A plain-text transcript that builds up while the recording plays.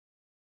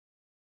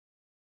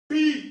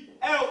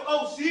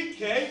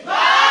B-L-O-C-K.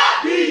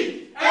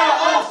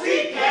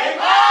 B-L-O-C-K.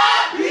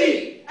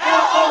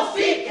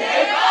 B-L-O-C-K.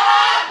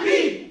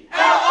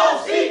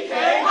 B-L-O-C-K.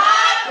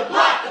 The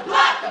block, the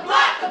block, the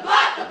block, the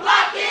block, the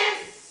block is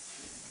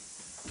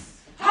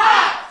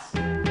hot.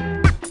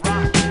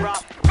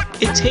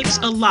 It takes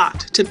a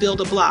lot to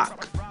build a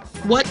block.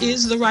 What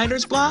is the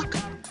Writer's Block?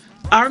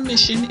 Our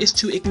mission is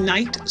to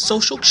ignite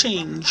social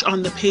change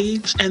on the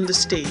page and the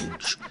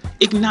stage.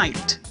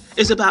 Ignite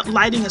is about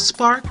lighting a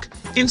spark,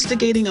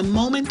 instigating a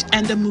moment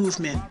and a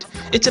movement.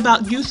 It's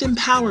about youth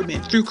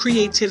empowerment through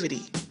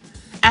creativity.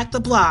 At The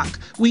Block,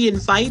 we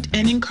invite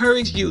and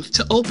encourage youth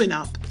to open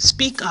up,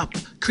 speak up,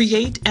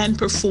 create and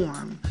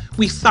perform.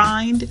 We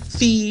find,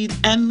 feed,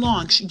 and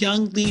launch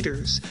young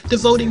leaders,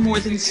 devoting more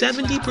than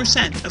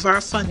 70% of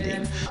our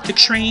funding to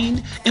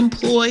train,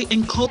 employ,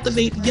 and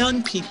cultivate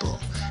young people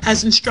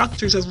as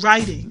instructors of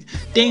writing,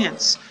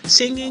 dance,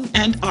 singing,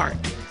 and art,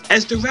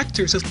 as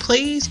directors of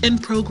plays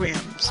and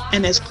programs,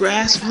 and as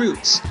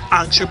grassroots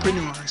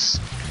entrepreneurs.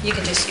 You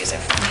can just use it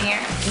from here.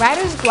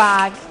 Writer's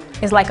Block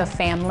is like a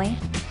family.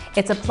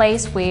 It's a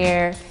place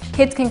where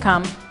kids can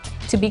come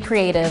to be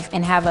creative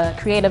and have a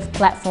creative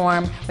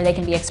platform where they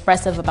can be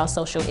expressive about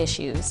social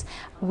issues.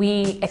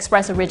 We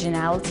express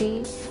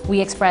originality, we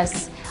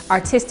express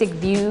artistic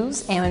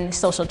views and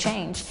social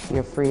change.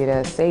 You're free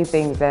to say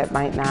things that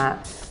might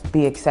not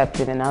be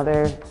accepted in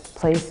other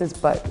places,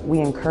 but we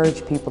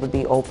encourage people to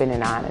be open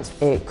and honest.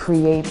 It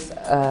creates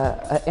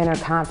an inner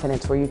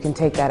confidence where you can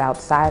take that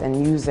outside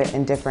and use it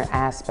in different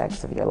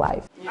aspects of your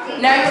life.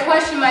 Now your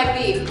question might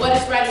be, what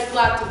is writer's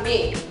block to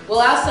me? Well,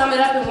 I'll sum it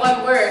up in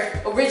one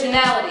word: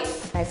 originality.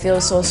 I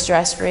feel so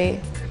stress-free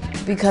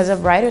because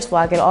of writer's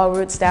block. It all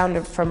roots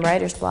down from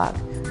writer's block.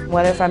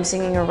 Whether if I'm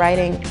singing or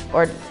writing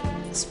or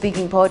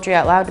speaking poetry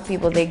out loud to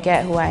people, they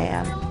get who I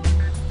am.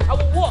 I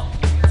will walk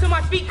till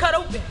my feet cut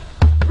open,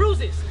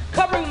 bruises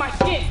covering my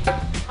skin.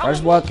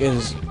 Writer's Block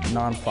is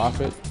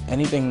non-profit.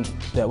 Anything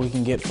that we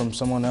can get from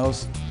someone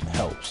else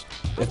helps.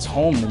 It's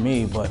home to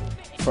me, but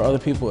for other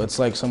people, it's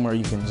like somewhere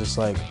you can just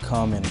like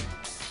come and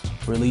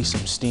release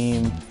some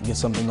steam, get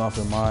something off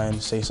your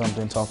mind, say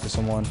something, talk to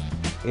someone.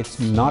 It's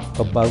not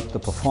about the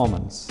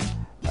performance.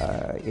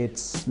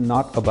 It's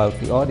not about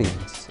the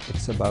audience.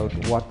 It's about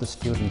what the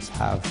students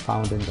have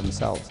found in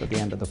themselves at the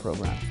end of the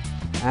program.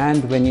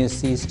 And when you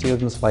see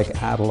students like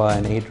Adela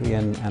and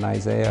Adrian and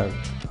Isaiah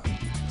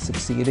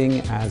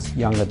succeeding as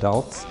young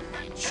adults,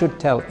 it should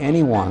tell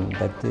anyone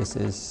that this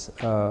is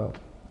a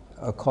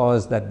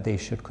cause that they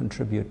should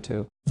contribute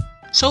to.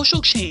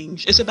 Social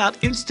change is about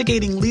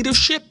instigating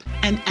leadership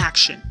and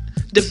action,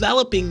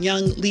 developing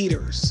young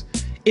leaders.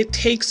 It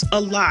takes a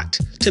lot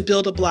to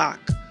build a block.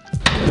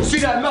 See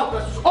that mouth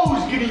that's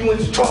always getting you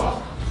into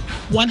trouble.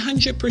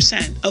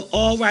 100% of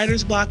all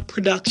Writer's Block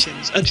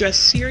productions address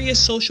serious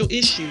social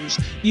issues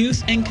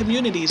youth and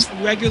communities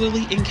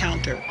regularly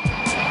encounter.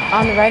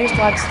 On the Writer's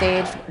Block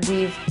stage,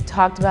 we've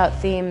talked about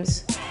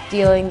themes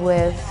dealing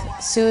with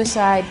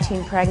suicide,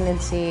 teen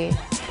pregnancy,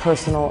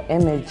 personal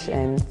image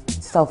and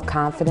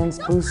self-confidence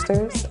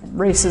boosters,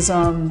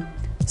 racism,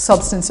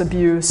 substance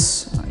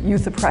abuse,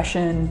 youth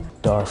oppression,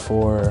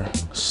 Darfur,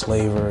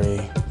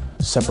 slavery,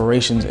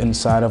 separations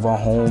inside of our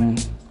home,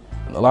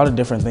 a lot of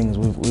different things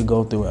we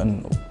go through,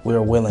 and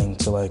we're willing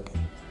to like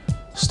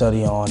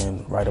study on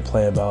and write a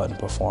play about and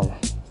perform.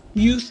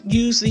 Youth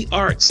use the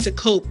arts to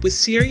cope with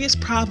serious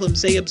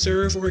problems they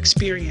observe or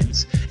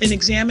experience and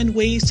examine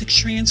ways to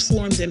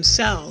transform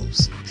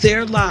themselves,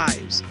 their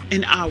lives,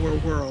 and our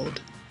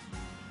world.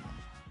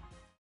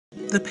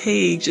 The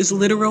page is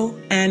literal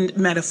and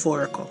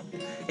metaphorical.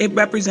 It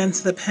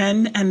represents the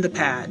pen and the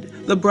pad,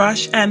 the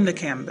brush and the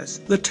canvas,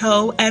 the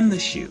toe and the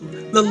shoe,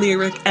 the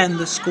lyric and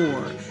the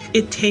score.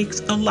 It takes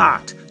a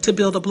lot to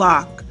build a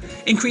block.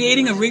 In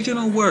creating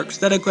original works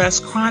that address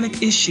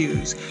chronic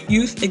issues,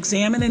 youth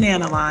examine and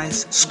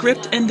analyze,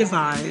 script and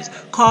devise,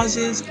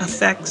 causes,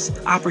 effects,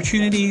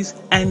 opportunities,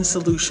 and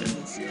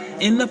solutions.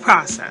 In the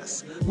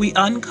process, we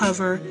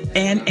uncover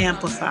and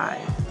amplify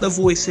the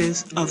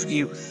voices of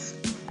youth.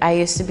 I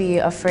used to be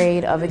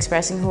afraid of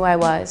expressing who I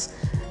was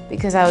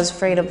because I was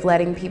afraid of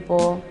letting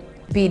people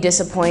be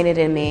disappointed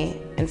in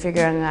me and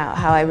figuring out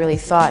how I really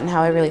thought and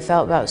how I really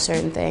felt about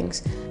certain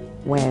things.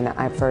 When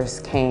I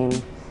first came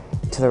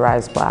to the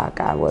Writer's Block,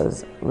 I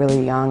was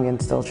really young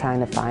and still trying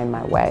to find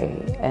my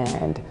way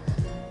and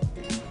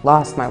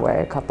lost my way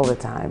a couple of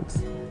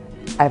times.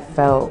 I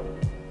felt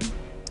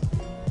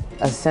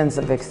a sense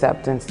of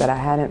acceptance that I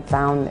hadn't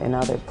found in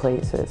other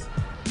places,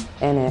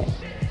 and it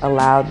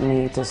allowed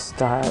me to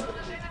start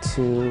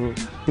to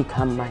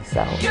become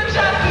myself.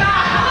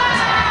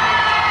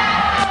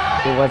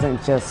 It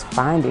wasn't just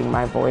finding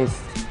my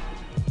voice,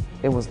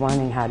 it was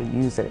learning how to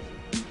use it.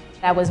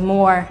 I was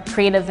more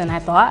creative than I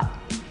thought,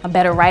 a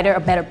better writer, a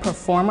better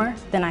performer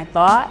than I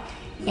thought,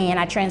 and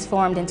I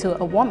transformed into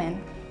a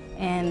woman.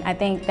 And I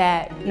think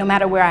that no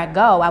matter where I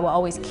go, I will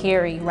always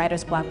carry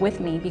Writer's Block with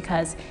me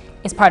because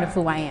is part of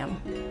who I am.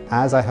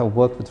 As I have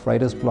worked with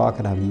Writer's Block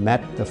and have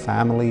met the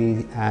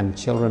family and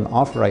children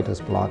of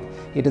Writer's Block,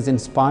 it has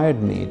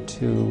inspired me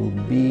to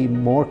be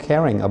more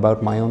caring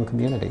about my own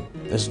community.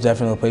 It's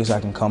definitely a place I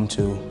can come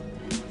to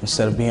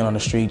instead of being on the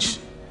streets,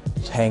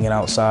 hanging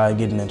outside,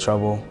 getting in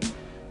trouble.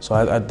 So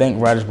I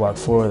thank Writer's Block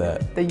for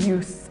that. The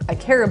youth I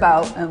care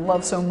about and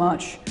love so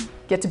much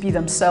get to be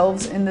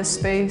themselves in this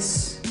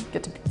space,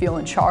 get to feel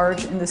in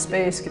charge in this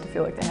space, get to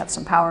feel like they have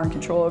some power and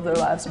control over their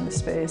lives in this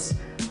space.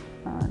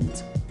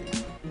 And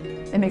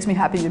it makes me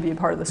happy to be a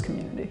part of this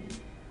community.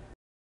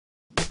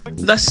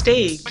 The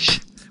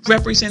stage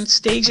represents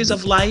stages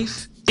of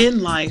life,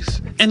 in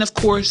life, and of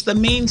course the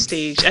main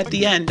stage at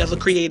the end of a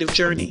creative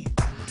journey.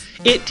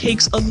 It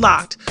takes a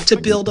lot to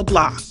build a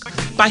block.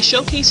 By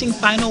showcasing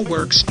final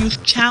works,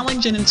 youth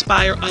challenge and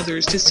inspire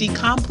others to see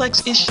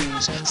complex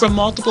issues from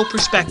multiple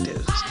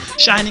perspectives,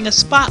 shining a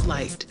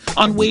spotlight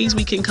on ways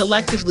we can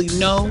collectively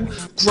know,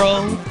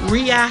 grow,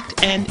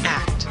 react, and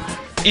act.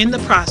 In the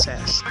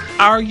process,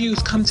 our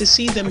youth come to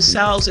see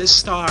themselves as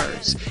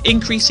stars,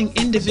 increasing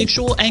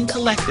individual and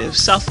collective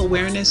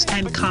self-awareness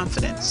and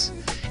confidence.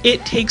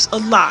 It takes a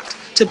lot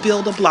to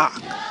build a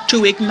block,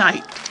 to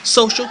ignite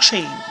social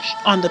change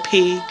on the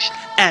page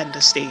and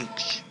the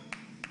stage.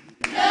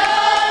 The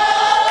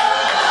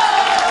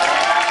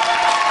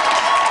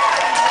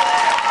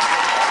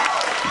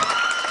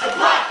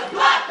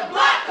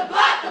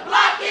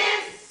block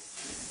is